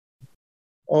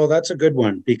 Oh, that's a good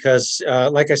one because,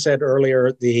 like I said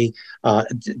earlier, the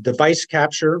device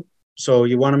capture. So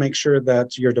you want to make sure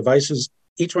that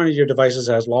each one of your devices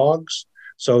has logs,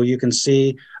 so you can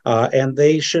see, and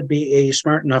they should be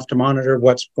smart enough to monitor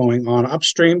what's going on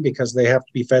upstream because they have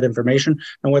to be fed information,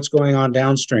 and what's going on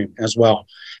downstream as well.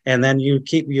 And then you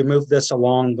move this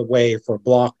along the way for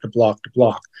block to block to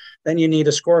block. Then you need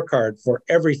a scorecard for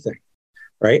everything.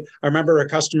 Right. I remember a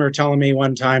customer telling me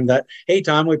one time that, hey,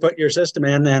 Tom, we put your system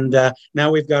in and now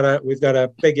we've got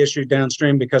a big issue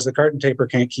downstream because the carton taper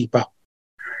can't keep up.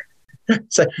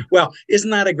 So, well, isn't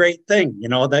that a great thing,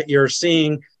 that you're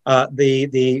seeing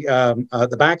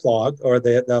the backlog or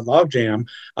the log jam,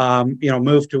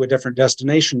 move to a different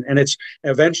destination. And it's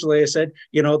eventually, I said,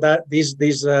 that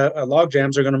these log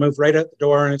jams are going to move right out the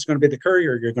door, and it's going to be the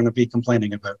courier you're going to be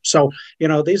complaining about. So,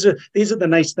 these are the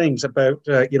nice things about,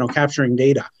 capturing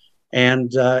data.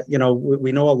 And,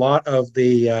 we know a lot of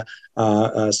the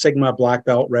Sigma, black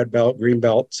belt, red belt, green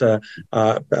belt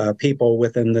people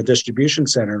within the distribution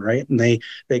center, right? And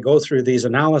they go through these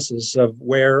analysis of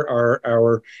where are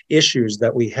our issues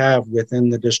that we have within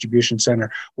the distribution center.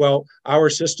 Well, our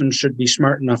system should be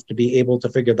smart enough to be able to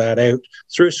figure that out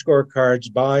through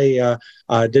scorecards, by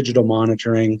digital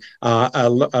monitoring,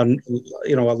 alerting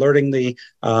the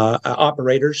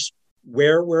operators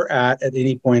where we're at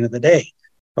any point of the day.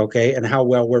 Okay, and how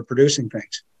well we're producing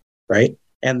things, right?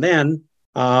 And then,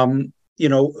 who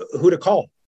to call,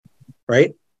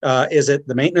 right? Is it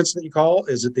the maintenance that you call?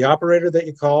 Is it the operator that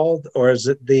you called, or is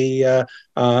it the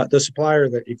supplier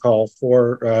that you call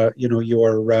for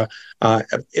your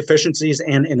efficiencies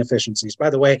and inefficiencies? By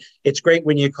the way, it's great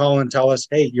when you call and tell us,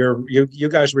 hey, you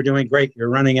guys were doing great. You're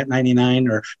running at 99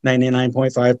 or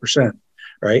 99.5%,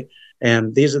 right?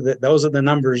 And those are the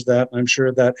numbers that I'm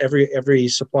sure that every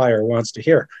supplier wants to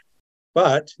hear.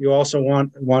 But you also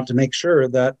want to make sure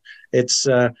that it's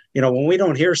when we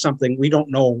don't hear something, we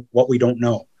don't know what we don't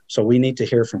know. So we need to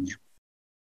hear from you.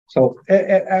 So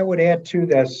I would add to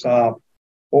this,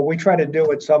 what we try to do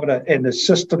with in the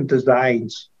system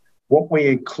designs, what we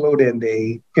include in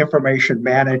the information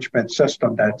management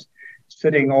system that's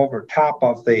sitting over top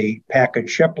of the pack and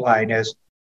ship line is,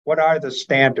 what are the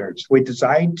standards? We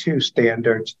design to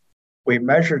standards. We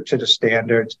measure to the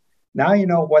standards. Now you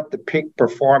know what the peak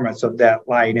performance of that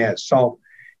line is. So,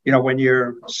 when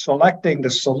you're selecting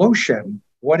the solution,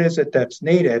 what is it that's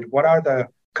needed? What are the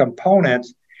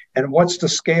components? And what's the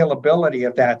scalability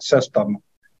of that system?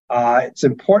 It's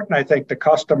important, I think, to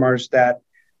customers that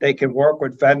they can work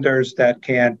with vendors that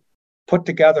can put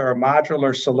together a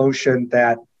modular solution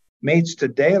that meets the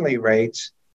daily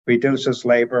rates reduces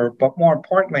labor. But more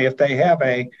importantly, if they have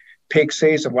a peak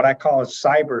season, what I call a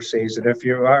cyber season, if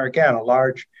you are, again, a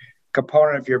large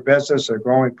component of your business or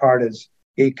growing part is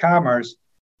e-commerce,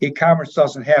 e-commerce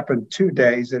doesn't happen 2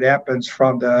 days. It happens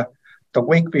from the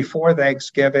week before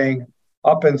Thanksgiving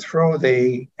up and through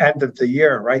the end of the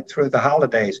year, right through the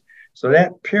holidays. So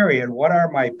that period, what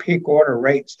are my peak order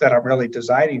rates that I'm really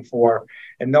designing for?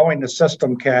 And knowing the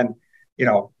system can,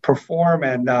 perform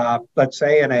and let's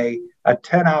say in a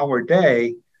 10-hour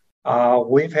day,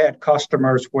 we've had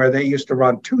customers where they used to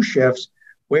run 2 shifts.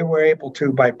 We were able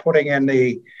to, by putting in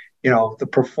the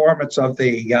performance of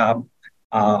the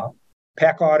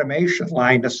pack automation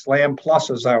line, the Slam Plus,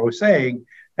 as I was saying,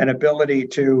 an ability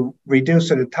to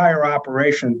reduce an entire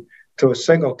operation to a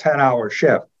single 10-hour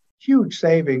shift. Huge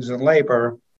savings in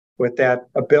labor with that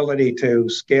ability to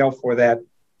scale for that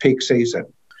peak season.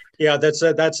 Yeah, that's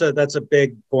a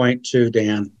big point too,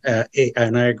 Dan,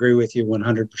 and I agree with you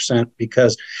 100%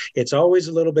 because it's always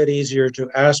a little bit easier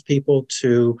to ask people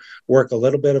to work a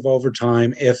little bit of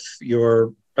overtime if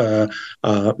your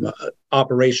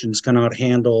operations cannot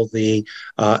handle the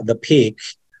peak.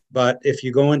 But if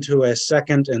you go into a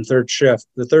second and third shift,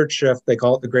 the third shift, they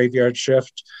call it the graveyard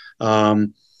shift,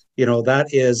 that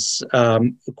is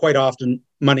quite often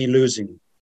money losing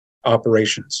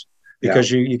operations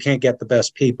because you can't get the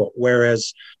best people.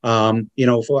 Whereas,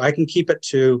 if I can keep it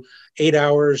to 8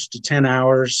 hours to 10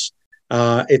 hours,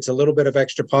 it's a little bit of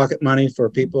extra pocket money for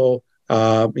people,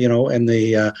 and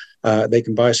they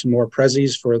can buy some more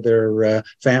prezzies for their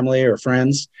family or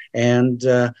friends. And,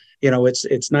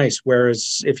 it's nice.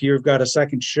 Whereas if you've got a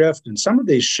second shift, and some of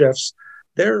these shifts,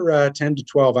 they're 10 to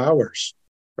 12 hours,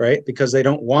 right? Because they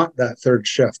don't want that third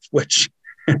shift, which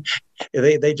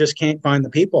they just can't find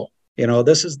the people.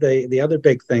 This is the other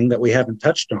big thing that we haven't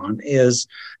touched on is,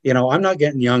 I'm not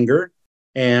getting younger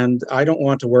and I don't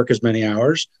want to work as many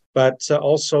hours, but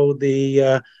also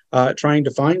the trying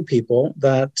to find people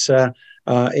that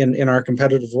in our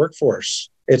competitive workforce.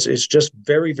 It's just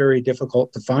very, very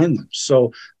difficult to find them.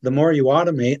 So the more you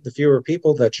automate, the fewer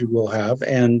people that you will have,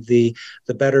 and the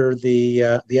better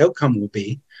the outcome will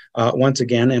be. Once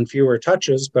again, and fewer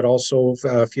touches, but also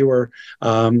fewer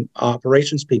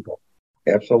operations people.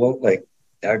 Absolutely,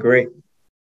 I agree.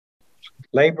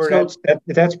 Labor,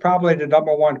 that's probably the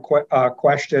number one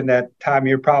question that, Tom,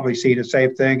 you probably see the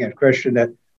same thing, and Christian, that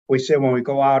we see when we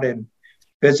go out and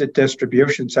visit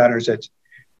distribution centers. It's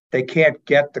they can't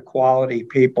get the quality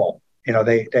people.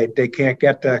 They can't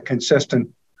get the consistent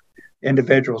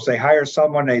individuals. They hire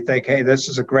someone, they think, hey, this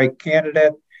is a great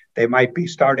candidate. They might be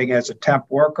starting as a temp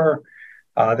worker.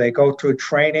 They go through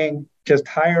training, just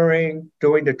hiring,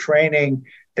 doing the training.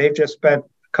 They've just spent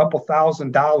a couple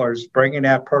 $1,000s bringing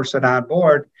that person on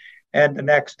board. And the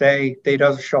next day, they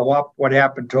doesn't show up. What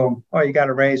happened to them? Oh, you got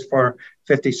a raise for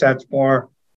 50 cents more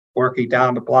working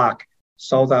down the block.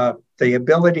 So the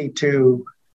ability to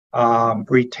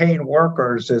retain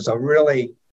workers is a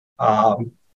really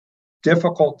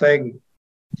difficult thing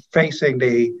facing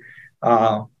the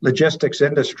logistics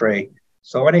industry.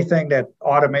 So anything that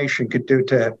automation could do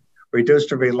to reduce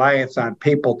the reliance on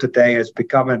people today is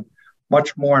becoming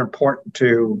much more important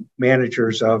to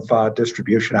managers of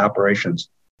distribution operations.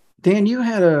 Dan, you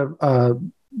had a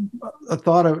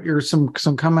thought of or some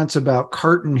comments about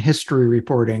carton history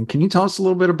reporting. Can you tell us a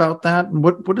little bit about that? And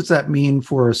what does that mean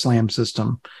for a SLAM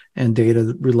system and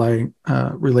data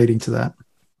relating to that?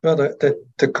 Well,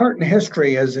 the carton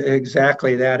history is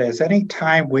exactly that. As any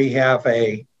time we have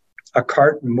a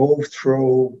carton move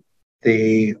through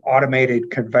the automated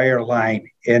conveyor line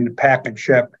in pack and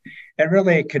ship, and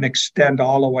really it can extend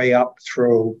all the way up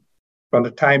through from the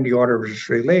time the order was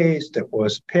released, it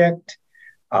was picked,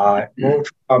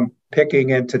 moved from picking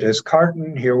into this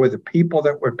carton. Here were the people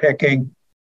that were picking.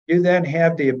 You then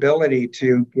have the ability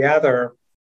to gather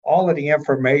all of the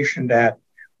information that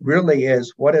really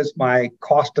is what is my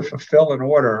cost to fulfill an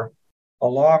order,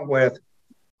 along with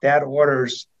that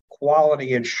order's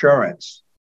quality insurance.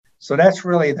 So that's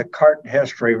really the carton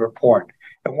history report.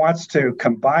 It wants to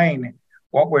combine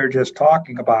what we're just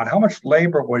talking about, how much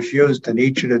labor was used in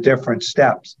each of the different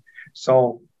steps.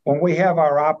 So when we have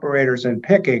our operators in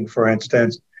picking, for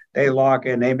instance, they log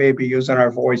in, they may be using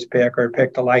our voice pick or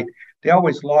pick to light. They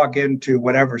always log into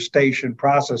whatever station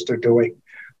process they're doing.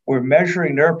 We're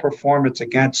measuring their performance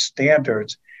against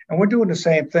standards. And we're doing the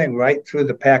same thing right through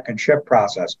the pack and ship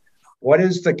process. What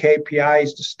is the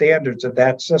KPIs, the standards of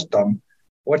that system?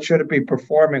 What should it be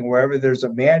performing wherever there's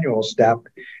a manual step?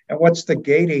 And what's the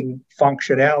gating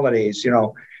functionalities?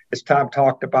 As Tom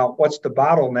talked about, what's the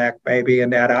bottleneck maybe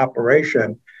in that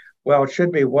operation? Well, it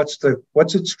should be what's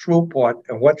its throughput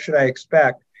and what should I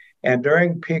expect And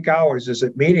during peak hours, as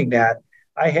it meeting that,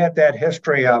 I had that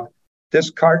history of this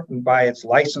carton by its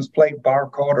license plate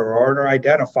barcode or order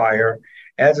identifier.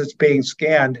 As it's being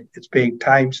scanned, it's being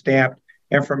time-stamped.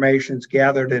 Information's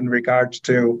gathered in regards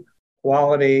to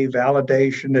quality,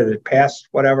 validation, that it passed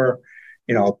whatever,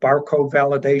 barcode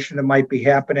validation that might be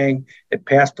happening. It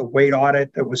passed a weight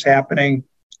audit that was happening,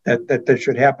 that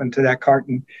should happen to that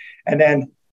carton. And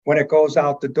then when it goes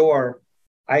out the door,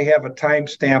 I have a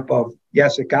timestamp of,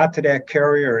 yes, it got to that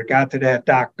carrier, it got to that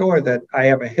dock door, that I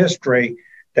have a history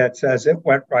that says it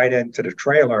went right into the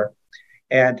trailer.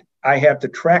 And I have the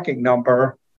tracking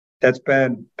number that's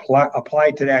been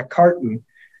applied to that carton.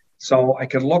 So I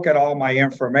can look at all my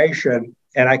information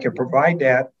and I can provide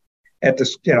that at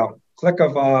the click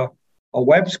of a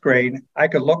web screen. I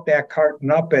could look that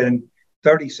carton up in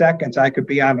 30 seconds. I could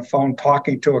be on the phone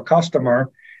talking to a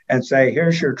customer and say,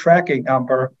 here's your tracking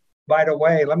number. By the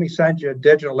way, let me send you a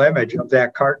digital image of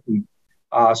that carton.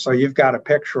 So you've got a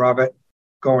picture of it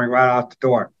going right out the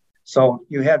door. So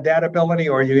you have that ability,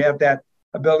 or you have that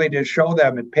ability to show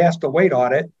them it passed the weight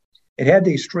audit. It had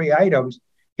these 3 items.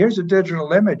 Here's a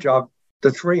digital image of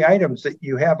the 3 items that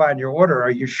you have on your order.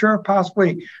 Are you sure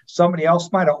possibly somebody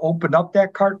else might have opened up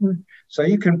that carton? So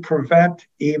you can prevent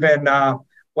even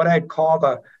what I'd call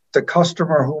the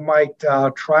customer who might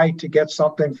try to get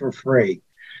something for free.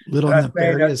 Little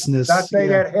nefariousness. Not saying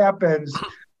that happens,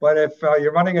 but if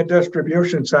you're running a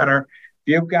distribution center,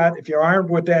 if you're armed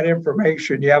with that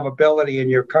information, you have ability in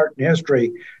your carton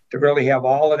history to really have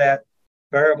all of that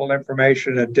variable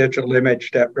information, a digital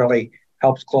image that really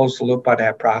helps close the loop on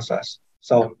that process.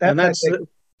 So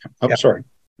sorry.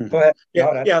 Go ahead.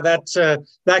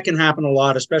 That can happen a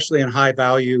lot, especially in high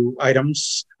value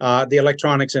items. The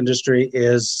electronics industry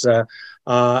has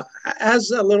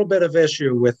a little bit of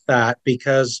issue with that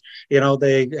because,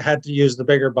 they had to use the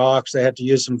bigger box. They had to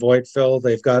use some void fill.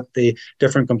 They've got the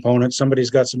different components.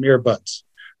 Somebody's got some earbuds,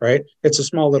 right? It's a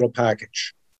small little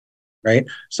package, right?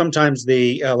 Sometimes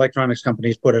the electronics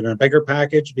companies put it in a bigger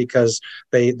package because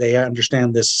they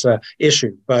understand this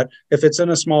issue. But if it's in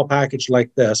a small package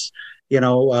like this,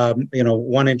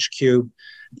 1-inch cube,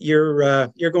 you're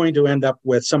going to end up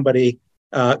with somebody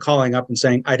calling up and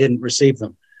saying, I didn't receive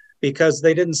them, because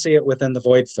they didn't see it within the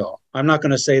void fill. I'm not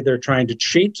going to say they're trying to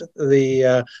cheat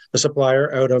the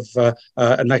supplier out of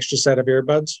an extra set of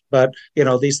earbuds, but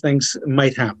these things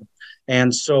might happen.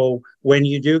 And so when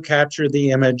you do capture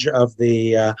the image of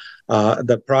the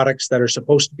products that are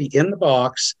supposed to be in the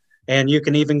box, and you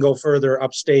can even go further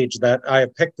upstage that I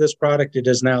have picked this product, it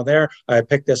is now there. I have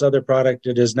picked this other product,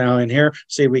 it is now in here.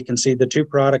 See, we can see the 2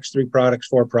 products, 3 products,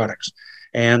 4 products.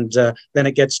 And then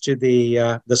it gets to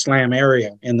the SLAM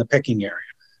area in the picking area,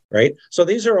 right? So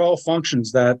these are all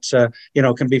functions that,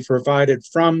 can be provided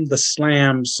from the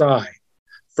SLAM side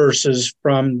versus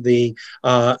from the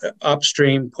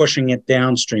upstream pushing it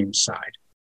downstream side.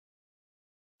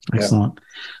 Excellent.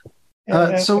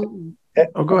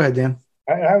 Go ahead, Dan.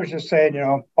 I was just saying,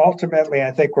 ultimately,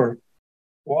 I think we're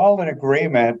all in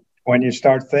agreement when you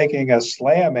start thinking of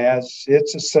SLAM as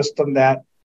it's a system that,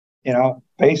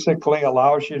 basically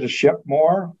allows you to ship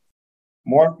more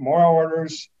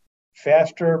orders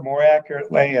faster, more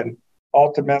accurately, and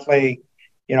ultimately,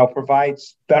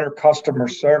 provides better customer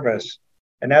service.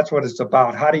 And that's what it's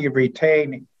about. How do you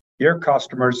retain your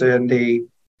customers in the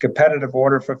competitive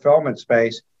order fulfillment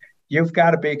space? You've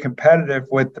got to be competitive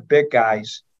with the big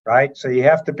guys, right? So you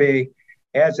have to be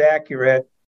as accurate,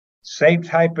 same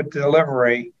type of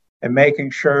delivery, and making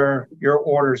sure your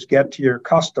orders get to your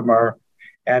customer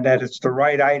and that it's the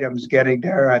right items getting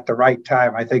there at the right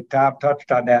time. I think Tom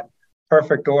touched on that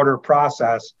perfect order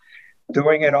process,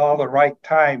 doing it all the right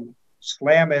time.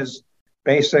 SLAM is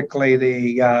basically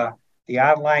the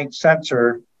online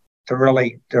sensor or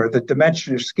the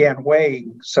dimension scan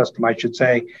weighing system, I should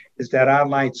say, is that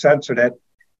online sensor that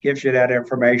gives you that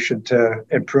information to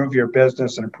improve your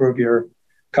business and improve your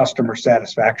customer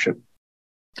satisfaction.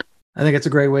 I think it's a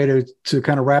great way to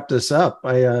kind of wrap this up.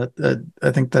 I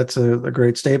think that's a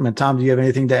great statement. Tom, do you have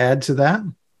anything to add to that?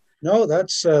 No,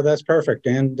 that's perfect.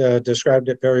 Dan described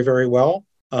it very, very well.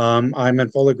 I'm in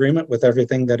full agreement with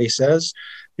everything that he says.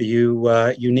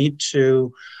 You need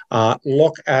to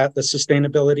look at the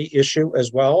sustainability issue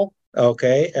as well,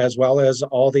 okay, as well as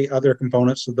all the other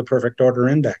components of the perfect order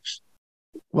index.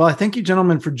 Well, I thank you,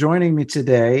 gentlemen, for joining me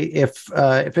today. If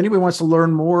anyone wants to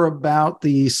learn more about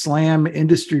the SLAM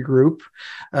Industry Group,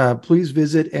 please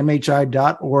visit mhi.org/SLAM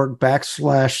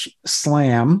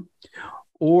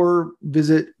or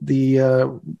visit the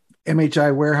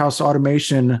MHI Warehouse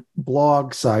Automation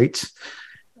blog site,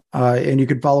 and you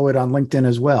can follow it on LinkedIn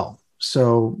as well.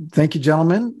 So thank you,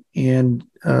 gentlemen, and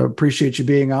appreciate you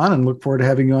being on and look forward to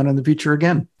having you on in the future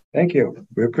again. Thank you.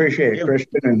 We appreciate it,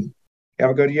 Christian, and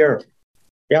have a good year.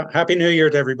 Yeah. Happy New Year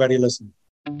to everybody listening.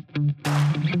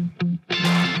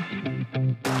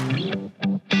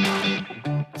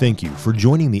 Thank you for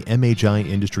joining the MHI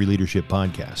Industry Leadership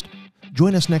Podcast.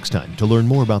 Join us next time to learn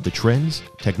more about the trends,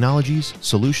 technologies,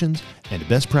 solutions, and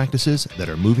best practices that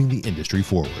are moving the industry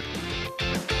forward.